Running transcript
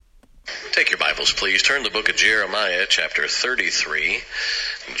Take your Bibles, please. Turn to the book of Jeremiah, chapter 33.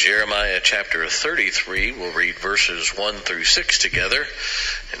 Jeremiah, chapter 33, we'll read verses 1 through 6 together,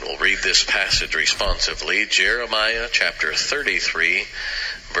 and we'll read this passage responsively. Jeremiah, chapter 33,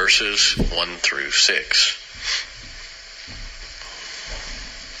 verses 1 through 6.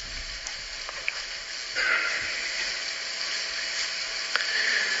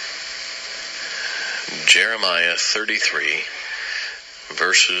 Jeremiah 33,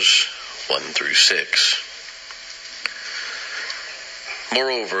 verses 1 through 6.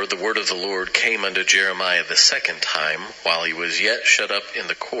 Moreover, the word of the Lord came unto Jeremiah the second time, while he was yet shut up in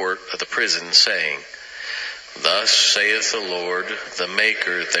the court of the prison, saying, Thus saith the Lord, the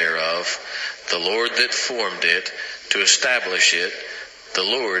maker thereof, the Lord that formed it, to establish it, the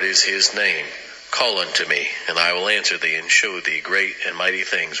Lord is his name. Call unto me, and I will answer thee, and show thee great and mighty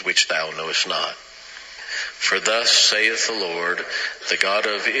things which thou knowest not. For thus saith the Lord, the God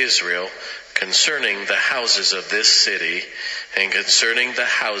of Israel, concerning the houses of this city, and concerning the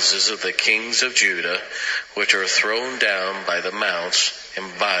houses of the kings of Judah, which are thrown down by the mounts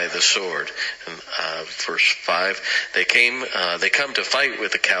and by the sword. And verse 5, they come to fight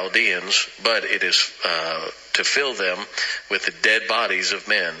with the Chaldeans, but it is to fill them with the dead bodies of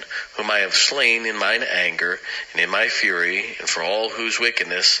men, whom I have slain in mine anger and in my fury, and for all whose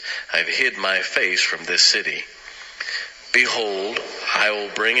wickedness I have hid my face from this city. Behold, I will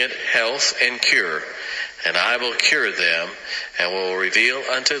bring it health and cure, and I will cure them, and will reveal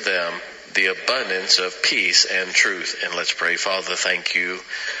unto them the abundance of peace and truth. And let's pray. Father, thank you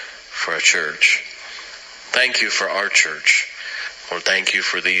for a church. Thank you for our church. Lord, thank you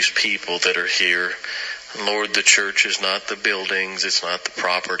for these people that are here. Lord, the church is not the buildings, it's not the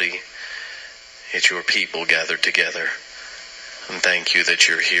property. It's your people gathered together. And thank you that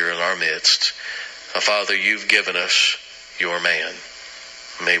you're here in our midst. Father, you've given us your man.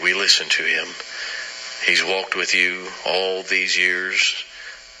 May we listen to him. He's walked with you all these years.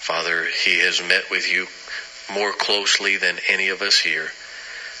 Father, he has met with you more closely than any of us here.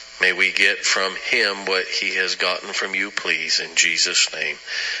 May we get from him what he has gotten from you, please, in Jesus' name.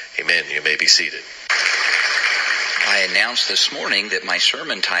 Amen. You may be seated. I announced this morning that my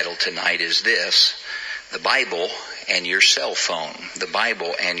sermon title tonight is this: The Bible and Your Cell Phone. The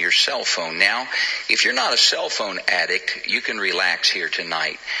Bible and Your Cell Phone. Now, if you're not a cell phone addict, you can relax here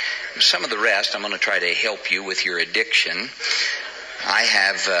tonight. Some of the rest, I'm going to try to help you with your addiction. I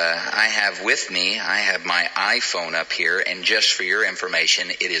have with me my iPhone up here, and just for your information,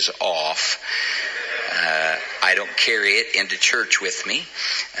 it is off. I don't carry it into church with me.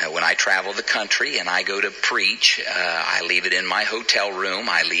 When I travel the country and I go to preach, I leave it in my hotel room.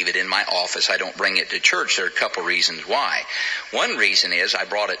 I leave it in my office. I don't bring it to church. There are a couple reasons why. One reason is I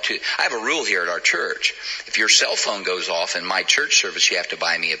have a rule here at our church. If your cell phone goes off in my church service, you have to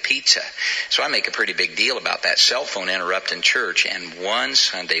buy me a pizza. So I make a pretty big deal about that cell phone interrupting church. And one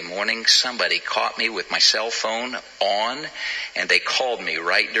Sunday morning, somebody caught me with my cell phone on, and they called me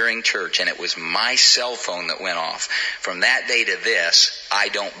right during church, and it was my cell phone that went off. From that day to this, I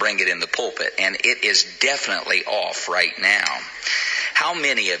don't bring it in the pulpit, and it is definitely off right now. How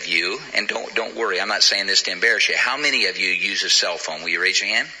many of you, and don't worry, I'm not saying this to embarrass you, how many of you use a cell phone? Will you raise your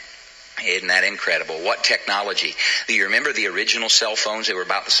hand? Isn't that incredible? What technology? Do you remember the original cell phones? They were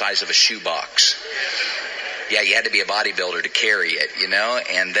about the size of a shoebox. Yeah, you had to be a bodybuilder to carry it,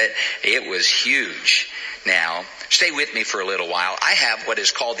 and that it was huge. Now, stay with me for a little while. I have what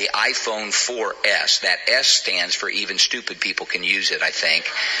is called the iPhone 4S. That S stands for even stupid people can use it, I think.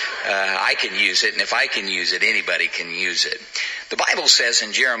 I can use it, and if I can use it, anybody can use it. The Bible says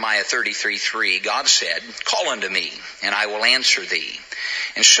in Jeremiah 33:3, God said, Call unto me, and I will answer thee,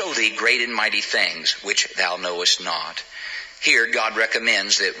 and show thee great and mighty things which thou knowest not. Here, God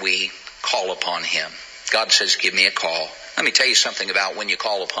recommends that we call upon him. God says, give me a call. Let me tell you something about when you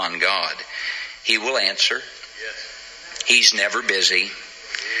call upon God. He will answer. Yes. He's never busy.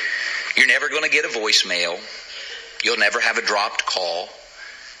 You're never going to get a voicemail. You'll never have a dropped call.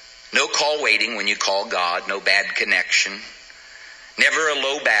 No call waiting when you call God. No bad connection. Never a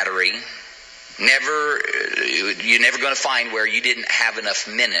low battery. You're never going to find where you didn't have enough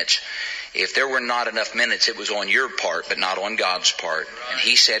minutes. If there were not enough minutes, it was on your part, but not on God's part. And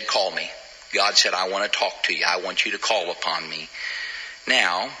he said, call me. God said, I want to talk to you. I want you to call upon me.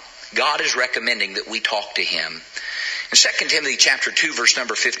 Now, God is recommending that we talk to him. In 2 Timothy chapter 2, verse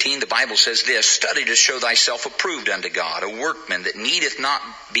number 15, the Bible says this, "Study to show thyself approved unto God, a workman that needeth not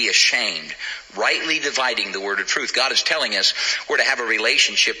be ashamed, rightly dividing the word of truth." God is telling us we're to have a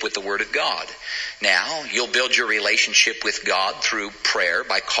relationship with the Word of God. Now, you'll build your relationship with God through prayer,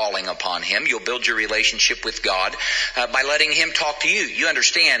 by calling upon Him. You'll build your relationship with God by letting Him talk to you. You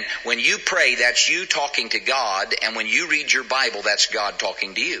understand, when you pray, that's you talking to God, and when you read your Bible, that's God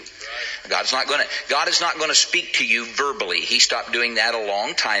talking to you. God is not going to speak to you verbally. He stopped doing that a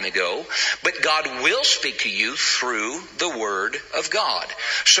long time ago. But God will speak to you through the Word of God.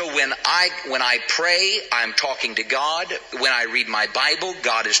 So when I pray, I'm talking to God. When I read my Bible,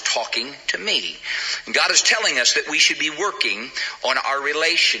 God is talking to me. And God is telling us that we should be working on our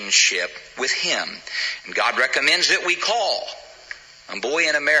relationship with Him. And God recommends that we call. And boy,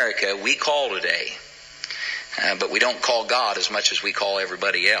 in America, we call today. But we don't call God as much as we call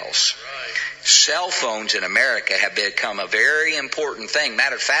everybody else. Right. Cell phones in America have become a very important thing.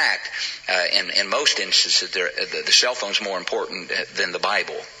 Matter of fact, in most instances, the cell phone's more important than the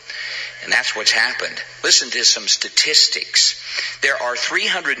Bible. And that's what's happened. Listen to some statistics. There are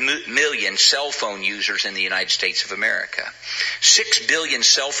 300 million cell phone users in the United States of America. 6 billion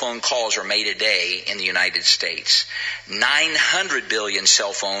cell phone calls are made a day in the United States. 900 billion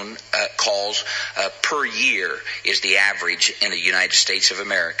cell phone calls per year is the average in the United States of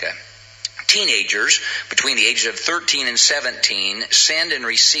America. Teenagers between the ages of 13 and 17 send and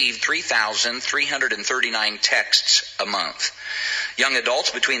receive 3,339 texts a month. Young adults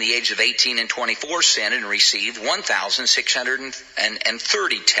between the age of 18 and 24 send and receive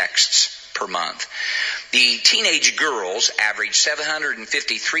 1,630 texts per month. The teenage girls average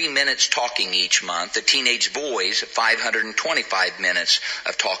 753 minutes talking each month. The teenage boys, 525 minutes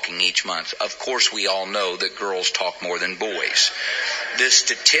of talking each month. Of course, we all know that girls talk more than boys. The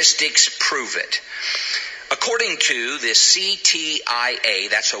statistics prove it. According to the CTIA,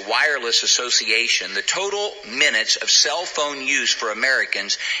 that's a wireless association, the total minutes of cell phone use for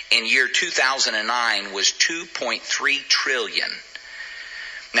Americans in year 2009 was 2.3 trillion.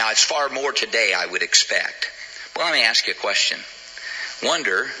 Now, it's far more today, I would expect. Well, let me ask you a question.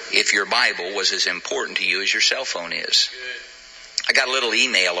 Wonder if your Bible was as important to you as your cell phone is. I got a little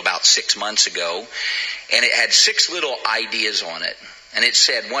email about 6 months ago, and it had 6 little ideas on it. And it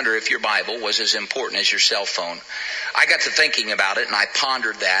said, wonder if your Bible was as important as your cell phone. I got to thinking about it, and I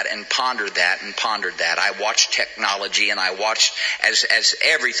pondered that and pondered that and pondered that. I watched technology, and I watched as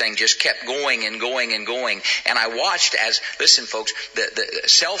everything just kept going and going and going. And I watched as, listen folks, the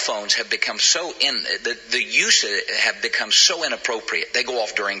cell phones have become so the use have become so inappropriate. They go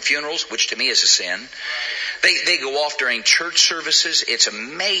off during funerals, which to me is a sin. They go off during church services. It's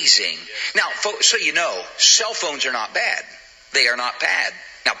amazing. Now, folks, so you know, cell phones are not bad. They are not bad.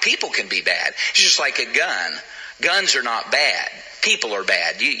 Now, people can be bad. It's just like a gun. Guns are not bad. People are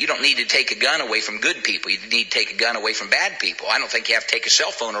bad. You don't need to take a gun away from good people. You need to take a gun away from bad people. I don't think you have to take a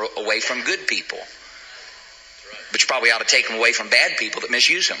cell phone away from good people. But you probably ought to take them away from bad people that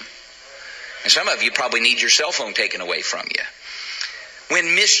misuse them. And some of you probably need your cell phone taken away from you.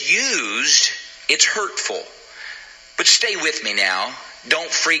 When misused, it's hurtful. But stay with me now.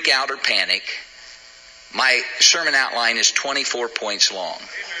 Don't freak out or panic. My sermon outline is 24 points long.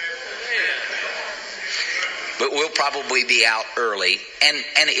 But we'll probably be out early. And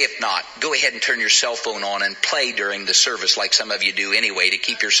if not, go ahead and turn your cell phone on and play during the service like some of you do anyway to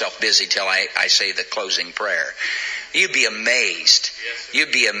keep yourself busy till I say the closing prayer. You'd be amazed.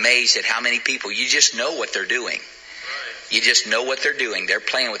 You'd be amazed at how many people, you just know what they're doing. You just know what they're doing. They're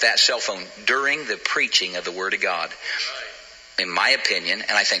playing with that cell phone during the preaching of the Word of God. In my opinion,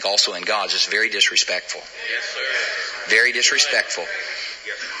 and I think also in God's, it's very disrespectful. Yes, sir. Very disrespectful.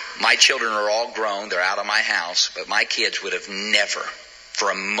 My children are all grown. They're out of my house. But my kids would have never, for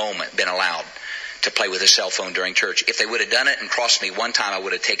a moment, been allowed to play with a cell phone during church. If they would have done it and crossed me one time, I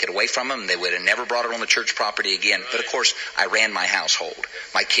would have taken it away from them. They would have never brought it on the church property again. But of course, I ran my household.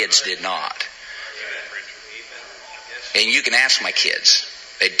 My kids did not. And you can ask my kids.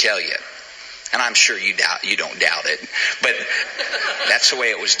 They'd tell you. And I'm sure you don't doubt it. But that's the way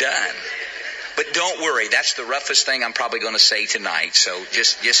it was done. But don't worry, that's the roughest thing I'm probably going to say tonight. So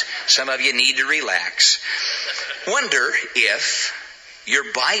just some of you need to relax. Wonder if your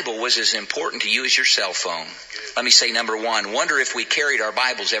Bible was as important to you as your cell phone. Let me say number one, wonder if we carried our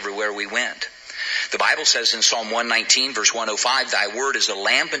Bibles everywhere we went. The Bible says in Psalm 119, verse 105, Thy word is a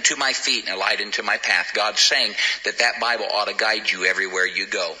lamp unto my feet and a light unto my path. God's saying that Bible ought to guide you everywhere you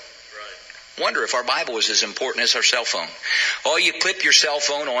go. Wonder if our Bible is as important as our cell phone. Oh, you clip your cell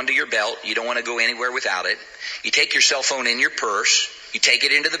phone onto your belt. You don't want to go anywhere without it. You take your cell phone in your purse. You take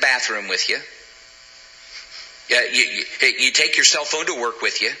it into the bathroom with you. You take your cell phone to work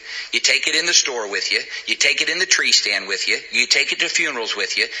with you. You take it in the store with you. You take it in the tree stand with you. You take it to funerals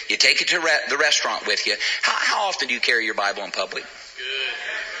with you. You take it to the restaurant with you. How often do you carry your Bible in public?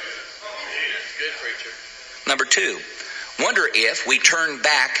 Good preacher. Number 2, wonder if we turn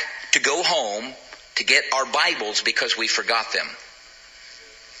back to go home to get our Bibles because we forgot them,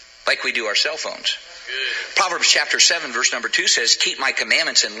 like we do our cell phones. Good. Proverbs chapter 7 verse number 2 says, keep my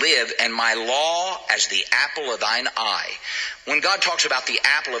commandments and live, and my law as the apple of thine eye. When God talks about the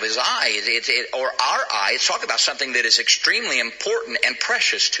apple of his eye, or our eye, it's talking about something that is extremely important and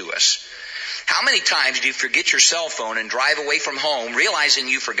precious to us. How many times do you forget your cell phone and drive away from home, realizing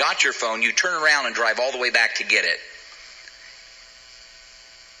you forgot your phone, you turn around and drive all the way back to get it?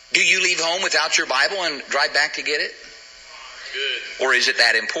 Do you leave home without your Bible and drive back to get it? Good. Or is it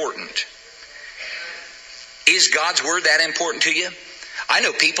that important? Is God's Word that important to you? I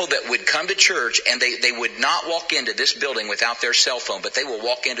know people that would come to church and they would not walk into this building without their cell phone, but they will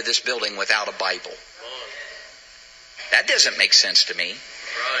walk into this building without a Bible. That doesn't make sense to me.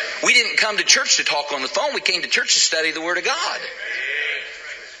 Right. We didn't come to church to talk on the phone. We came to church to study the Word of God.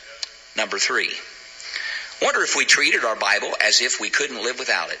 Number 3, wonder if we treated our Bible as if we couldn't live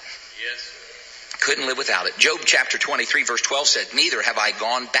without it. Yes. Couldn't live without it. Job chapter 23 verse 12 said, neither have I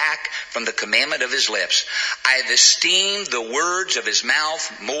gone back from the commandment of his lips. I have esteemed the words of his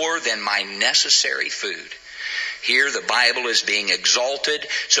mouth more than my necessary food. Here the Bible is being exalted,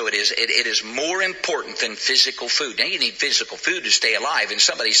 so it is more important than physical food. Now you need physical food to stay alive, and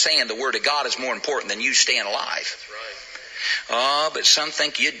somebody's saying the Word of God is more important than you staying alive. That's right. But some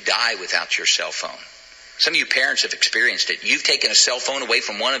think you'd die without your cell phone. Some of you parents have experienced it. You've taken a cell phone away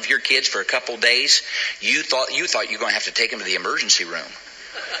from one of your kids for a couple days. You thought you were going to have to take them to the emergency room.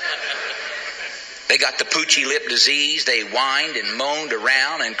 They got the poochy lip disease. They whined and moaned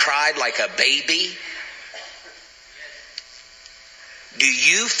around and cried like a baby. Do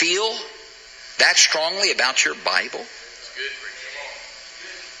you feel that strongly about your Bible? That's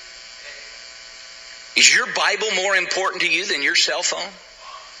good. Is your Bible more important to you than your cell phone?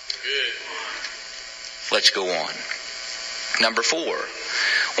 Good. Let's go on. Number 4,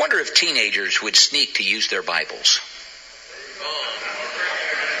 wonder if teenagers would sneak to use their Bibles.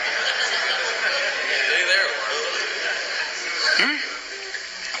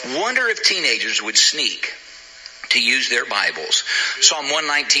 Wonder if teenagers would sneak to use their Bibles. Psalm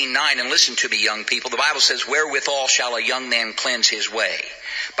 119:9, and listen to me, young people. The Bible says, wherewithal shall a young man cleanse his way?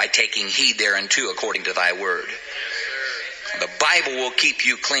 By taking heed thereunto according to thy word. The Bible will keep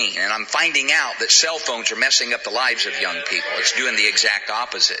you clean. And I'm finding out that cell phones are messing up the lives of young people. It's doing the exact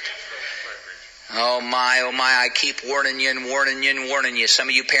opposite. Oh my, I keep warning you and warning you and warning you. Some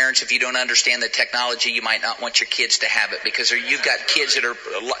of you parents, if you don't understand the technology, you might not want your kids to have it, because you've got kids that are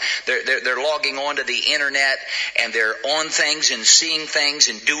they're logging onto the internet, and they're on things and seeing things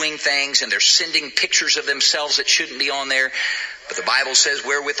and doing things, and they're sending pictures of themselves that shouldn't be on there. But the Bible says,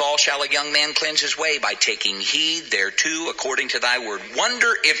 wherewithal shall a young man cleanse his way? By taking heed thereto according to thy word.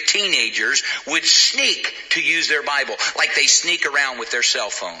 Wonder if teenagers would sneak to use their Bible like they sneak around with their cell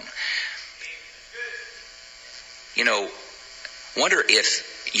phone. You know, wonder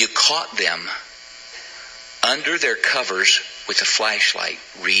if you caught them under their covers with a flashlight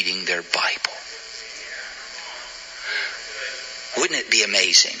reading their Bible. Wouldn't it be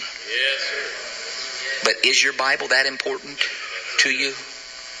amazing? Yes, sir. But is your Bible that important to you?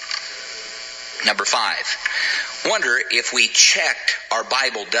 Number 5, wonder if we checked our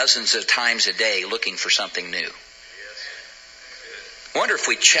Bible dozens of times a day looking for something new. Wonder if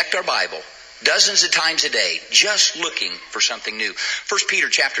we checked our Bible dozens of times a day, just looking for something new. 1 Peter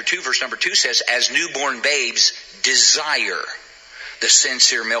chapter 2, verse number 2 says, as newborn babes desire the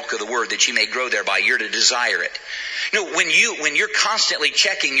sincere milk of the word, that you may grow thereby. You're to desire it. You know, when you're constantly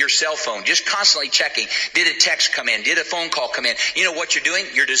checking your cell phone, just constantly checking, did a text come in? Did a phone call come in? You know what you're doing?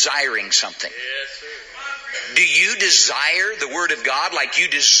 You're desiring something. Yes, sir. Do you desire the Word of God like you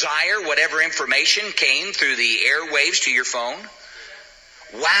desire whatever information came through the airwaves to your phone?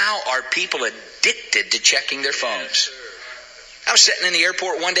 Wow, are people addicted to checking their phones? I was sitting in the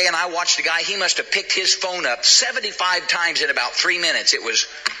airport one day and I watched a guy. He must have picked his phone up 75 times in about 3 minutes. It was...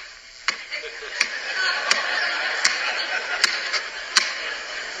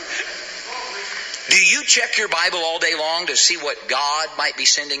 Do you check your Bible all day long to see what God might be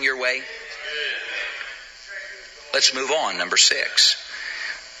sending your way? Let's move on. Number 6.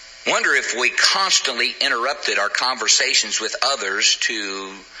 Wonder if we constantly interrupted our conversations with others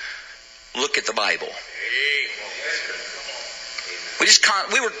to look at the Bible.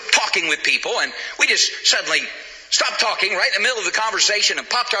 We were talking with people, and we just suddenly stopped talking right in the middle of the conversation and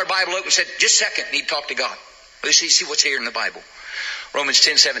popped our Bible open and said, just a second, need to talk to God. See what's here in the Bible. Romans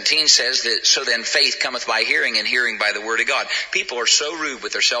 10:17 says that, so then faith cometh by hearing, and hearing by the Word of God. People are so rude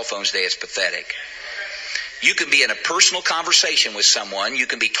with their cell phones today, it's pathetic. You can be in a personal conversation with someone. You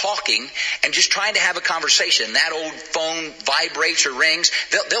can be talking and just trying to have a conversation. That old phone vibrates or rings.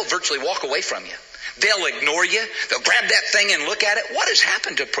 They'll virtually walk away from you. They'll ignore you. They'll grab that thing and look at it. What has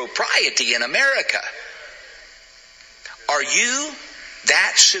happened to propriety in America? Are you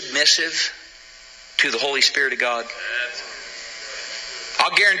that submissive to the Holy Spirit of God?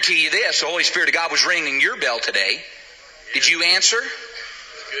 I'll guarantee you this. The Holy Spirit of God was ringing your bell today. Did you answer?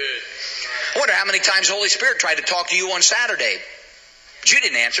 Good. I wonder how many times the Holy Spirit tried to talk to you on Saturday. But you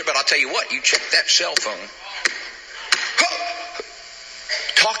didn't answer, but I'll tell you what, you checked that cell phone.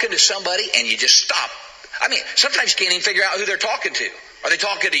 Talking to somebody and you just stop. I mean, sometimes you can't even figure out who they're talking to. Are they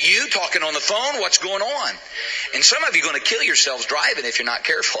talking to you, talking on the phone? What's going on? And some of you are going to kill yourselves driving if you're not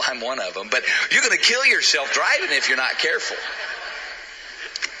careful. I'm one of them. But you're going to kill yourself driving if you're not careful.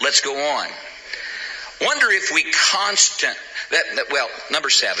 Let's go on. Wonder if we number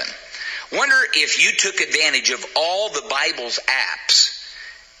 7. Wonder if you took advantage of all the Bible's apps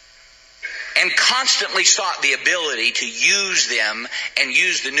and constantly sought the ability to use them and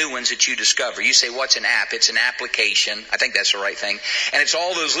use the new ones that you discover. You say, what's an app? It's an application. I think that's the right thing. And it's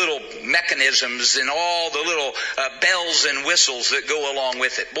all those little mechanisms and all the little bells and whistles that go along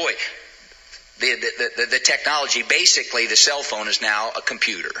with it. Boy, the technology, basically the cell phone is now a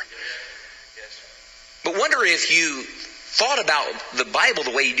computer. But wonder if you thought about the Bible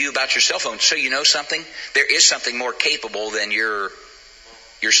the way you do about your cell phone. So you know something? There is something more capable than your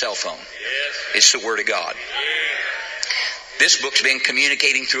cell phone. It's the Word of God. This book's been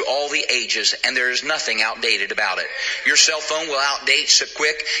communicating through all the ages, and there is nothing outdated about it. Your cell phone will outdate so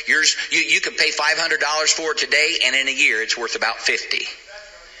quick. You can pay $500 for it today, and in a year it's worth about $50.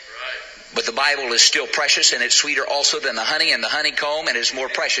 But the Bible is still precious, and it's sweeter also than the honey and the honeycomb, and it's more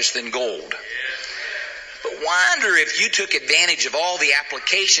precious than gold. But wonder if you took advantage of all the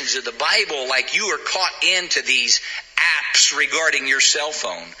applications of the Bible like you are caught into these apps regarding your cell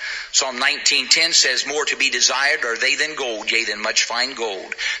phone. Psalm 19:10 says, more to be desired are they than gold, yea, than much fine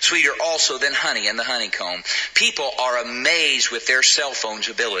gold. Sweeter also than honey and the honeycomb. People are amazed with their cell phone's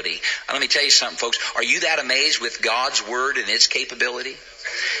ability. And let me tell you something, folks. Are you that amazed with God's Word and its capability?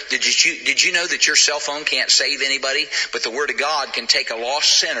 Did you know that your cell phone can't save anybody? But the Word of God can take a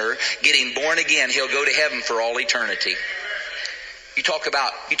lost sinner, get him born again. He'll go to heaven for all eternity. You talk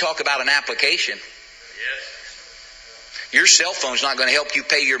about an application. Your cell phone's not going to help you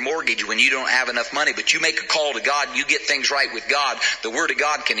pay your mortgage when you don't have enough money, but you make a call to God, you get things right with God. The Word of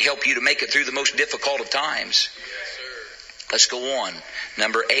God can help you to make it through the most difficult of times. Let's go on.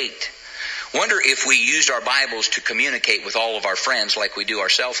 Number 8. Wonder if we used our Bibles to communicate with all of our friends like we do our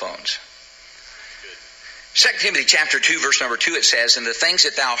cell phones. 2 Timothy chapter 2, verse number 2, it says, and the things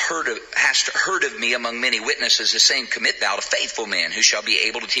that thou hast heard of me among many witnesses, the same commit thou to faithful men who shall be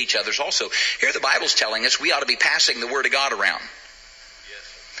able to teach others also. Here the Bible's telling us we ought to be passing the Word of God around.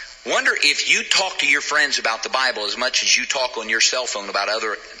 Wonder if you talk to your friends about the Bible as much as you talk on your cell phone about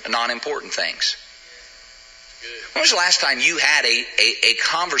other non-important things. When was the last time you had a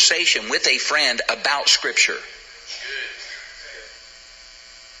conversation with a friend about Scripture?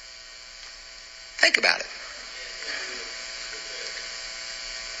 Think about it.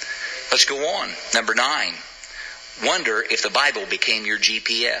 Let's go on. Number 9. Wonder if the Bible became your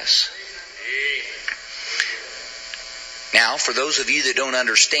GPS. Now, for those of you that don't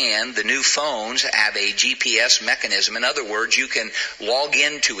understand, the new phones have a GPS mechanism. In other words, you can log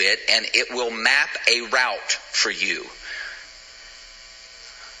into it and it will map a route for you.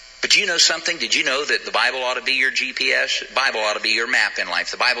 But you know something? Did you know that the Bible ought to be your GPS? The Bible ought to be your map in life.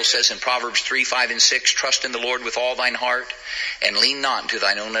 The Bible says in Proverbs 3, 5, and 6, trust in the Lord with all thine heart, and lean not to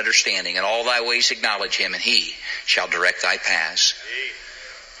thine own understanding. In all thy ways acknowledge him, and he shall direct thy paths.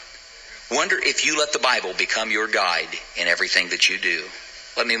 Wonder if you let the Bible become your guide in everything that you do.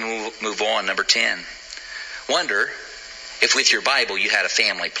 Let me move on. Number 10. Wonder if with your Bible you had a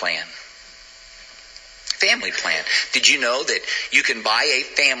family plan. Family plan. Did you know that you can buy a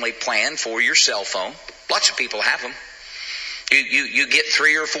family plan for your cell phone? Lots of people have them. You get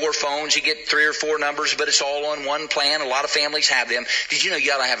 3 or 4 phones, you get 3 or 4 numbers, but it's all on one plan. A lot of families have them. Did you know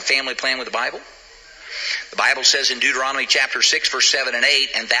you ought to have a family plan with the Bible? The Bible says in Deuteronomy chapter 6, verse 7 and 8,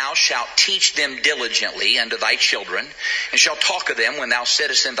 and thou shalt teach them diligently unto thy children, and shalt talk of them when thou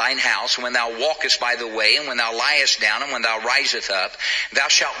sittest in thine house, and when thou walkest by the way, and when thou liest down, and when thou risest up. Thou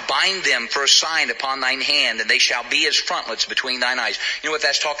shalt bind them for a sign upon thine hand, and they shall be as frontlets between thine eyes. You know what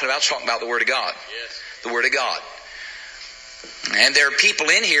that's talking about? It's talking about the Word of God. Yes. The Word of God. And there are people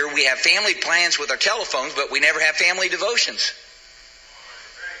in here, we have family plans with our telephones, but we never have family devotions.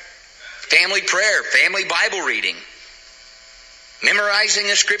 Family prayer, family Bible reading. Memorizing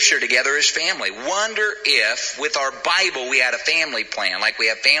the Scripture together as family. Wonder if with our Bible we had a family plan, like we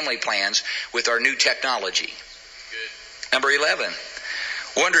have family plans with our new technology. Good. Number 11.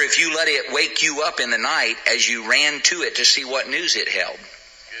 Wonder if you let it wake you up in the night as you ran to it to see what news it held.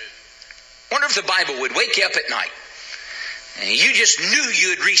 Good. Wonder if the Bible would wake you up at night and you just knew you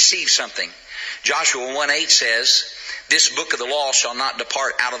had received something. Joshua 1:8 says, "This book of the law shall not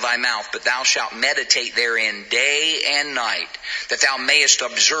depart out of thy mouth, but thou shalt meditate therein day and night, that thou mayest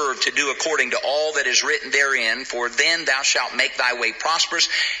observe to do according to all that is written therein, for then thou shalt make thy way prosperous,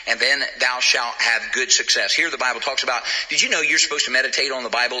 and then thou shalt have good success." Here the Bible talks about, did you know you're supposed to meditate on the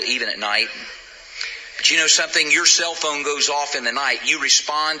Bible even at night? But you know something? Your cell phone goes off in the night. You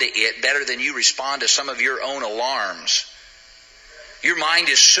respond to it better than you respond to some of your own alarms. Your mind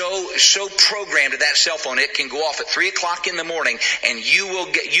is so programmed to that cell phone, it can go off at 3 o'clock in the morning and you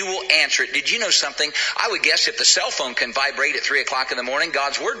will answer it. Did you know something? I would guess if the cell phone can vibrate at 3 o'clock in the morning,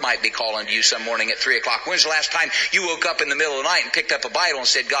 God's Word might be calling to you some morning at 3 o'clock. When's the last time you woke up in the middle of the night and picked up a Bible and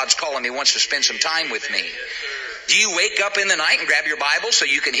said, God's calling me, wants to spend some time with me? Do you wake up in the night and grab your Bible so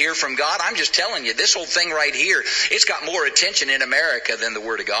you can hear from God? I'm just telling you, this whole thing right here, it's got more attention in America than the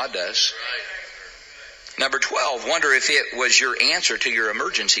Word of God does. Number 12, wonder if it was your answer to your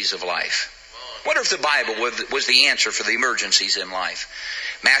emergencies of life. Wonder if the Bible was the answer for the emergencies in life.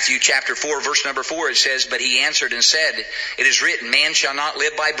 Matthew chapter 4, verse number 4, it says, "But he answered and said, It is written, man shall not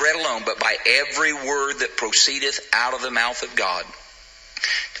live by bread alone, but by every word that proceedeth out of the mouth of God."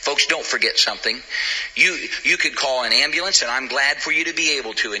 Folks, don't forget something. You could call an ambulance, and I'm glad for you to be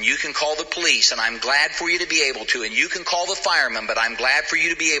able to. And you can call the police, and I'm glad for you to be able to. And you can call the firemen, but I'm glad for you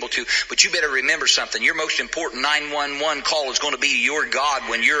to be able to. But you better remember something. Your most important 911 call is going to be your God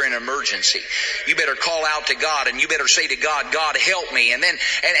when you're in an emergency. You better call out to God, and you better say to God, God, help me. And then,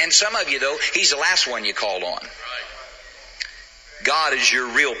 and some of you, though, He's the last one you call on. God is your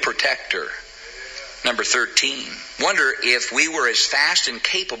real protector. Number 13, wonder if we were as fast and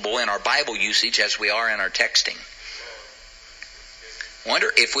capable in our Bible usage as we are in our texting.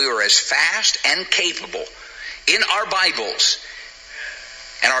 Wonder if we were as fast and capable in our Bibles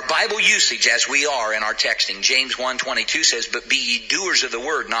and our Bible usage as we are in our texting. James 1:22 says, "But be ye doers of the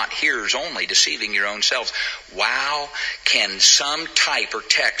word, not hearers only, deceiving your own selves." Wow, can some type or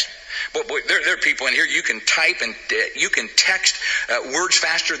text... But boy, there are people in here, you can type and you can text words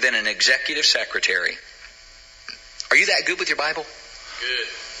faster than an executive secretary. Are you that good with your Bible? Good.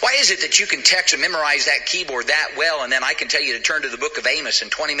 Why is it that you can text and memorize that keyboard that well, and then I can tell you to turn to the book of Amos,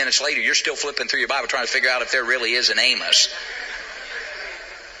 and 20 minutes later you're still flipping through your Bible trying to figure out if there really is an Amos?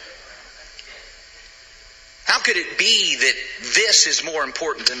 How could it be that this is more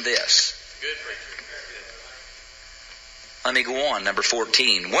important than this? Good, preacher. Let me go on, number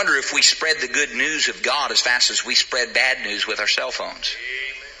 14. Wonder if we spread the good news of God as fast as we spread bad news with our cell phones.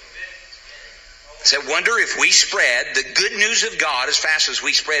 I said, wonder if we spread the good news of God as fast as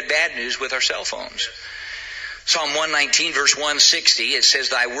we spread bad news with our cell phones. Psalm 119, verse 160, it says,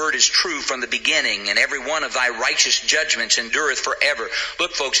 "Thy word is true from the beginning, and every one of thy righteous judgments endureth forever."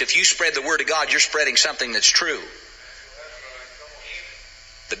 Look, folks, if you spread the word of God, you're spreading something that's true.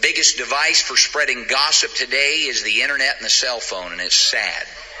 The biggest device for spreading gossip today is the internet and the cell phone, and it's sad.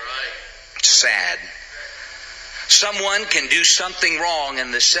 It's sad. Someone can do something wrong,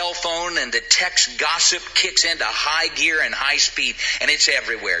 and the cell phone and the text gossip kicks into high gear and high speed, and it's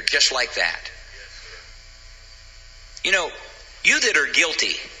everywhere, just like that. You know, you that are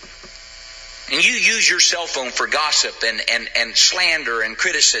guilty, and you use your cell phone for gossip and slander and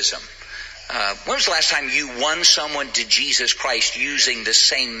criticism, when was the last time you won someone to Jesus Christ using the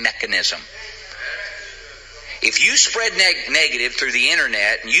same mechanism? If you spread negative through the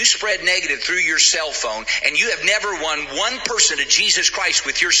internet, and you spread negative through your cell phone, and you have never won one person to Jesus Christ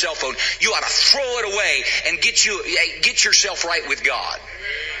with your cell phone, you ought to throw it away and get yourself right with God.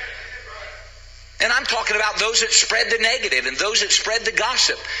 And I'm talking about those that spread the negative and those that spread the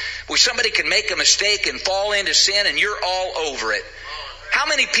gossip. Where somebody can make a mistake and fall into sin and you're all over it. How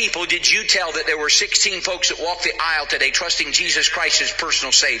many people did you tell that there were 16 folks that walked the aisle today trusting Jesus Christ as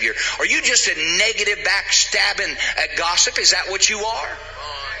personal Savior? Are you just a negative, backstabbing gossip? Is that what you are?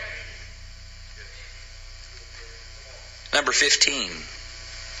 Number 15.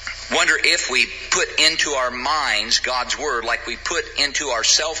 Wonder if we put into our minds God's Word like we put into our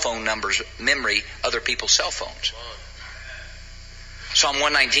cell phone numbers, memory, other people's cell phones. Psalm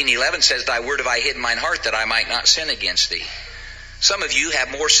 119:11 says, "Thy word have I hid in mine heart that I might not sin against thee." Some of you have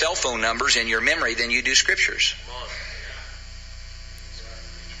more cell phone numbers in your memory than you do scriptures.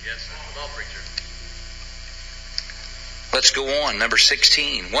 Let's go on. Number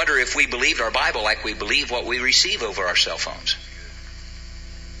 16. Wonder if we believed our Bible like we believe what we receive over our cell phones.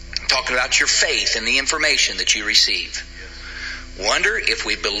 I'm talking about your faith and the information that you receive. Wonder if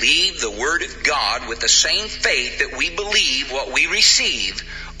we believe the Word of God with the same faith that we believe what we receive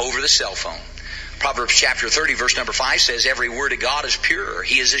over the cell phone. Proverbs chapter 30 verse number 5 says, every word of God is pure.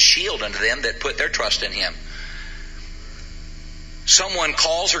 He is a shield unto them that put their trust in Him. Someone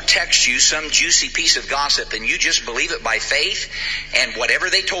calls or texts you some juicy piece of gossip and you just believe it by faith, and whatever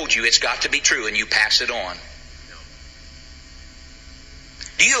they told you, it's got to be true, and you pass it on.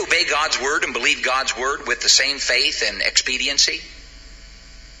 Do you obey God's Word and believe God's Word with the same faith and expediency?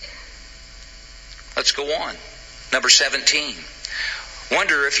 Let's go on. Number 17.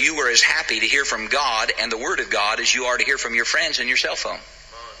 Wonder if you were as happy to hear from God and the Word of God as you are to hear from your friends and your cell phone.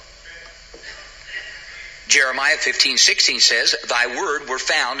 Jeremiah 15:16 says, thy word were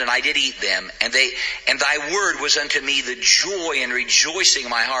found, and I did eat them, and thy word was unto me the joy and rejoicing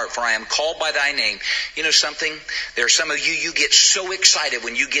of my heart, for I am called by thy name. You know something? There are some of you, you get so excited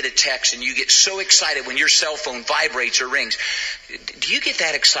when you get a text, and you get so excited when your cell phone vibrates or rings. Do you get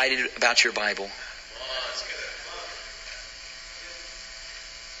that excited about your Bible?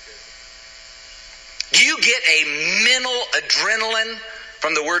 Do you get a mental adrenaline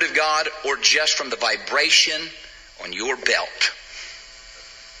from the Word of God, or just from the vibration on your belt?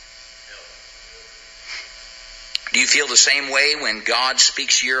 Do you feel the same way when God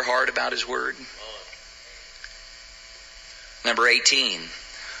speaks to your heart about His Word? Number 18.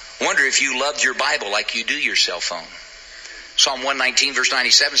 Wonder if you loved your Bible like you do your cell phone. Psalm 119 verse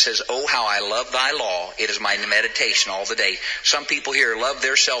 97 says, oh, how I love thy law. It is my meditation all the day. Some people here love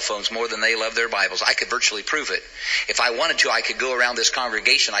their cell phones more than they love their Bibles. I could virtually prove it. If I wanted to, I could go around this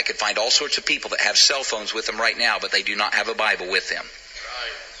congregation. I could find all sorts of people that have cell phones with them right now, but they do not have a Bible with them.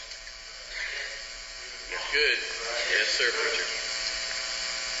 Right. Good. Yes, sir, preacher.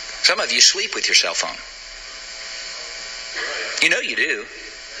 Some of you sleep with your cell phone. You know you do.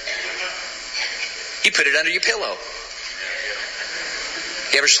 You put it under your pillow.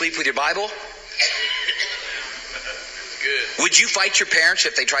 You ever sleep with your Bible? Good. Would you fight your parents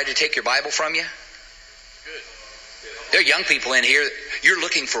if they tried to take your Bible from you? Good. There are young people in here. You're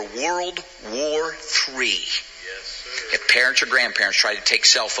looking for World War III. Yes, sir. If parents or grandparents try to take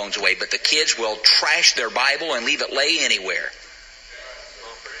cell phones away, but the kids will trash their Bible and leave it lay anywhere.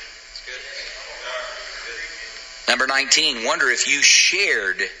 Number 19, wonder if you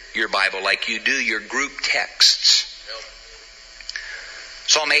shared your Bible like you do your group texts.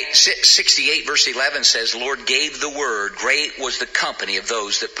 Psalm 68 verse 11 says, Lord gave the word, great was the company of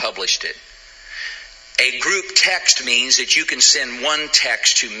those that published it. A group text means that you can send one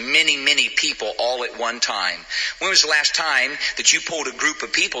text to many, many people all at one time. When was the last time that you pulled a group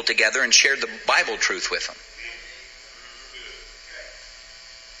of people together and shared the Bible truth with them?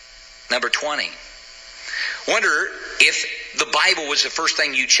 Number 20. Wonder if the Bible was the first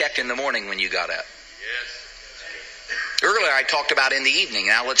thing you checked in the morning when you got up. Yes. Earlier I talked about in the evening.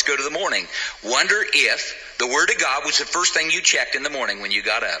 Now let's go to the morning. Wonder if the Word of God was the first thing you checked in the morning when you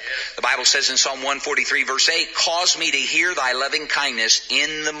got up. The Bible says in Psalm 143 verse 8, cause me to hear thy loving kindness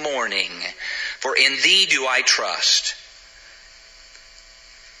in the morning, for in thee do I trust.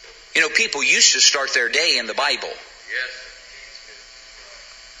 You know, people used to start their day in the Bible. Yes.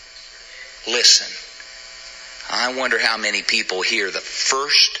 Listen, I wonder how many people hear the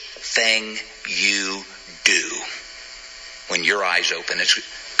first thing you do when your eyes open is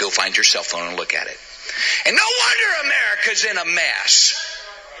go find your cell phone and look at it. And no wonder America's in a mess.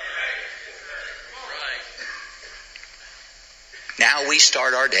 Now we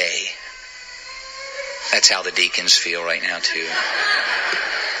start our day. That's how the deacons feel right now too.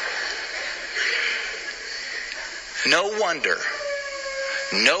 No wonder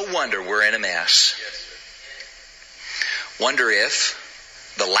we're in a mess. Wonder if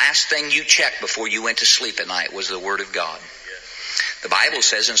the last thing you checked before you went to sleep at night was the Word of God. The Bible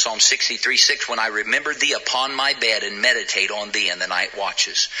says in Psalm 63:6, when I remember thee upon my bed and meditate on thee in the night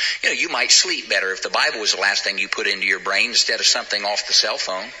watches. You know, you might sleep better if the Bible was the last thing you put into your brain instead of something off the cell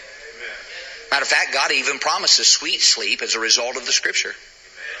phone. Matter of fact, God even promises sweet sleep as a result of the Scripture.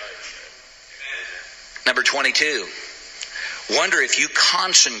 Number 22. Wonder if you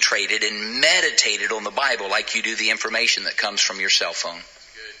concentrated and meditated on the Bible like you do the information that comes from your cell phone.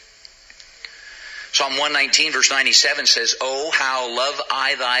 Psalm 119 verse 97 says, oh, how love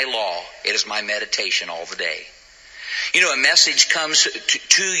I thy law. It is my meditation all the day. You know, a message comes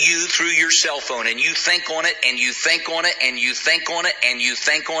to you through your cell phone, and you think on it, and you think on it, and you think on it, and you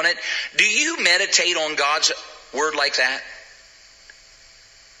think on it. Do you meditate on God's Word like that?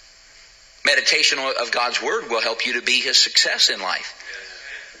 Meditation of God's Word will help you to be a success in life.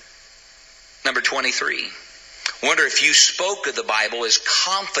 Number 23. Wonder if you spoke of the Bible as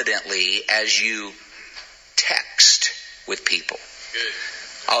confidently as you text with people. Good.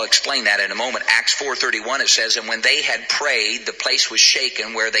 I'll explain that in a moment. Acts 4:31, it says, and when they had prayed, the place was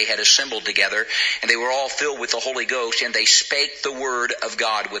shaken where they had assembled together, and they were all filled with the Holy Ghost, and they spake the word of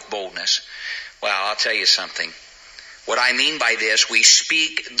God with boldness. Well, I'll tell you something. What I mean by this, we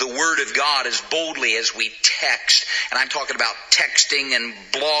speak the Word of God as boldly as we text. And I'm talking about texting and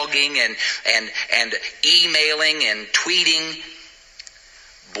blogging and emailing and tweeting.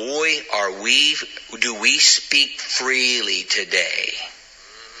 Boy, do we speak freely today.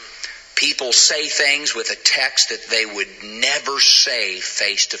 People say things with a text that they would never say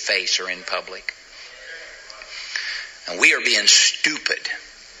face to face or in public. And we are being stupid.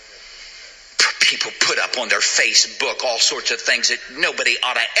 People put up on their Facebook all sorts of things that nobody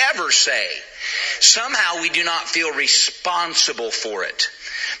ought to ever say. Somehow we do not feel responsible for it.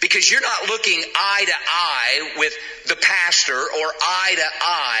 Because you're not looking eye to eye with the pastor or eye to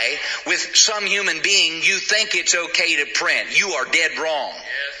eye with some human being you think it's okay to print. You are dead wrong.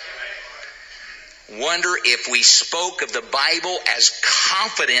 Wonder if we spoke of the Bible as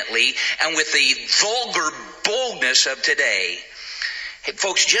confidently and with the vulgar boldness of today. Hey,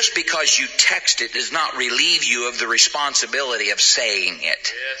 folks, just because you text it does not relieve you of the responsibility of saying it.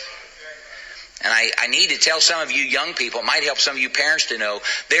 Yes. And I need to tell some of you young people, it might help some of you parents to know,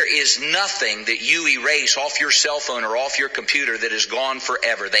 there is nothing that you erase off your cell phone or off your computer that is gone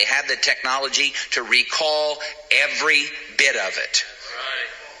forever. They have the technology to recall every bit of it.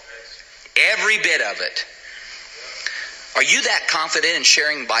 Right. Every bit of it. Are you that confident in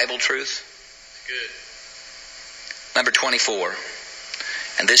sharing Bible truth? Good. Number 24.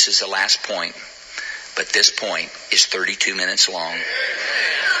 And this is the last point, but this point is 32 minutes long.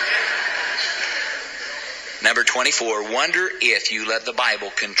 Number 24, wonder if you let the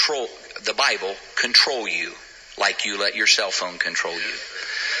Bible control you like you let your cell phone control you.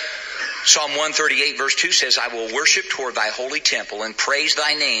 Psalm 138 verse 2 says, I will worship toward thy holy temple and praise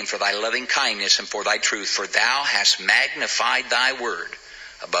thy name for thy loving kindness and for thy truth, for thou hast magnified thy word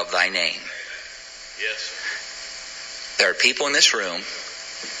above thy name. Yes. There are people in this room,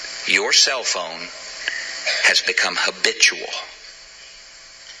 your cell phone has become habitual,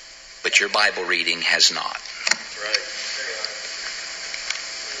 but your Bible reading has not. Right.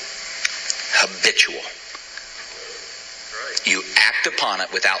 Habitual. Right. You act upon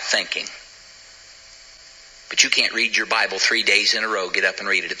it without thinking. But you can't read your Bible 3 days in a row, get up and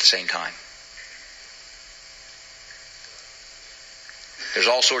read it at the same time. There's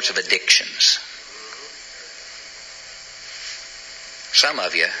all sorts of addictions. Some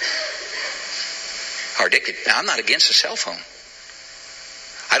of you are addicted. Now, I'm not against a cell phone.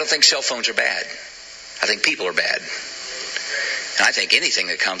 I don't think cell phones are bad. I think people are bad. And I think anything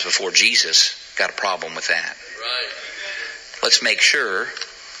that comes before Jesus got a problem with that. Right. Let's make sure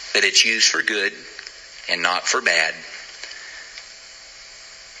that it's used for good and not for bad.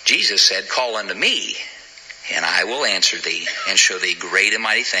 Jesus said, call unto me, and I will answer thee, and show thee great and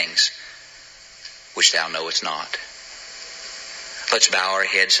mighty things, which thou knowest not. Let's bow our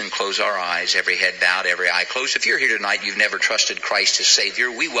heads and close our eyes, every head bowed, every eye closed. If you're here tonight, you've never trusted Christ as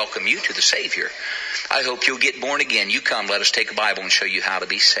Savior, we welcome you to the Savior. I hope you'll get born again. You come, let us take a Bible and show you how to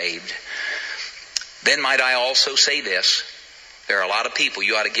be saved. Then might I also say this, there are a lot of people,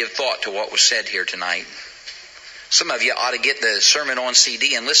 you ought to give thought to what was said here tonight. Some of you ought to get the sermon on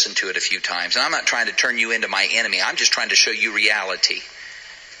CD and listen to it a few times. And I'm not trying to turn you into my enemy. I'm just trying to show you reality.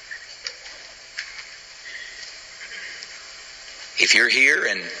 If you're here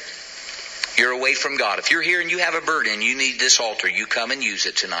and you're away from God, if you're here and you have a burden, you need this altar, you come and use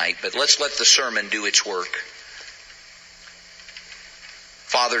it tonight. But let's let the sermon do its work.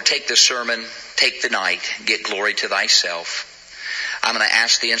 Father, take the sermon, take the night, get glory to thyself. I'm going to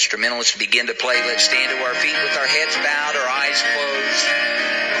ask the instrumentalists to begin to play. Let's stand to our feet with our heads bowed, our eyes closed.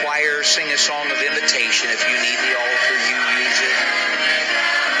 Choir, sing a song of invitation. If you need the altar, you use it.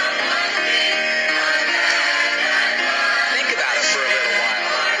 Think about it for a little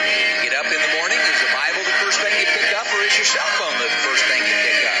while. Get up in the morning. Is the Bible the first thing you pick up, or is your cell phone the first thing you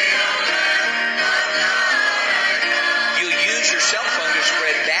pick up? You use your cell phone to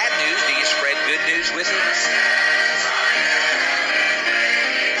spread bad news. Do you spread good news with it?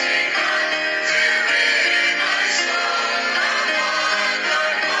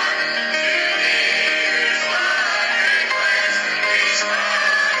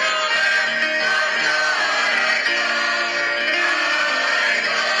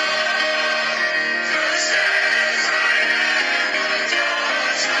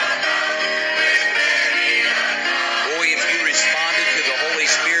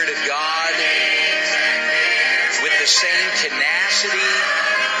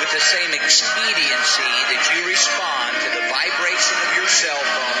 with the same expediency that you respond to the vibration of your cell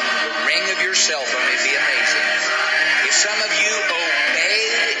phone, the ring of your cell phone, it'd be amazing. If some of you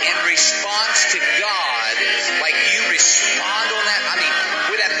obeyed in response to God, like you respond on that, I mean,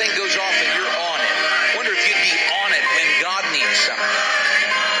 where that thing goes off and you're on it. I wonder if you'd be on it when God needs something.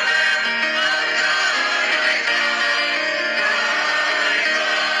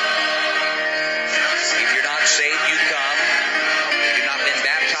 If you're not saved, you come. If you've not been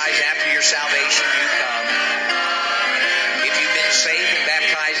baptized after your salvation, you come. If you've been saved and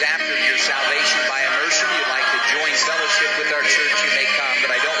baptized after your salvation by immersion, you'd like to join fellowship with our church, you may come,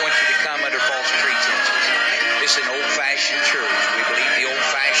 but I don't want you to come under false pretenses. This is an old-fashioned church. We believe the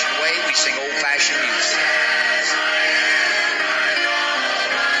old-fashioned way. We sing old-fashioned music.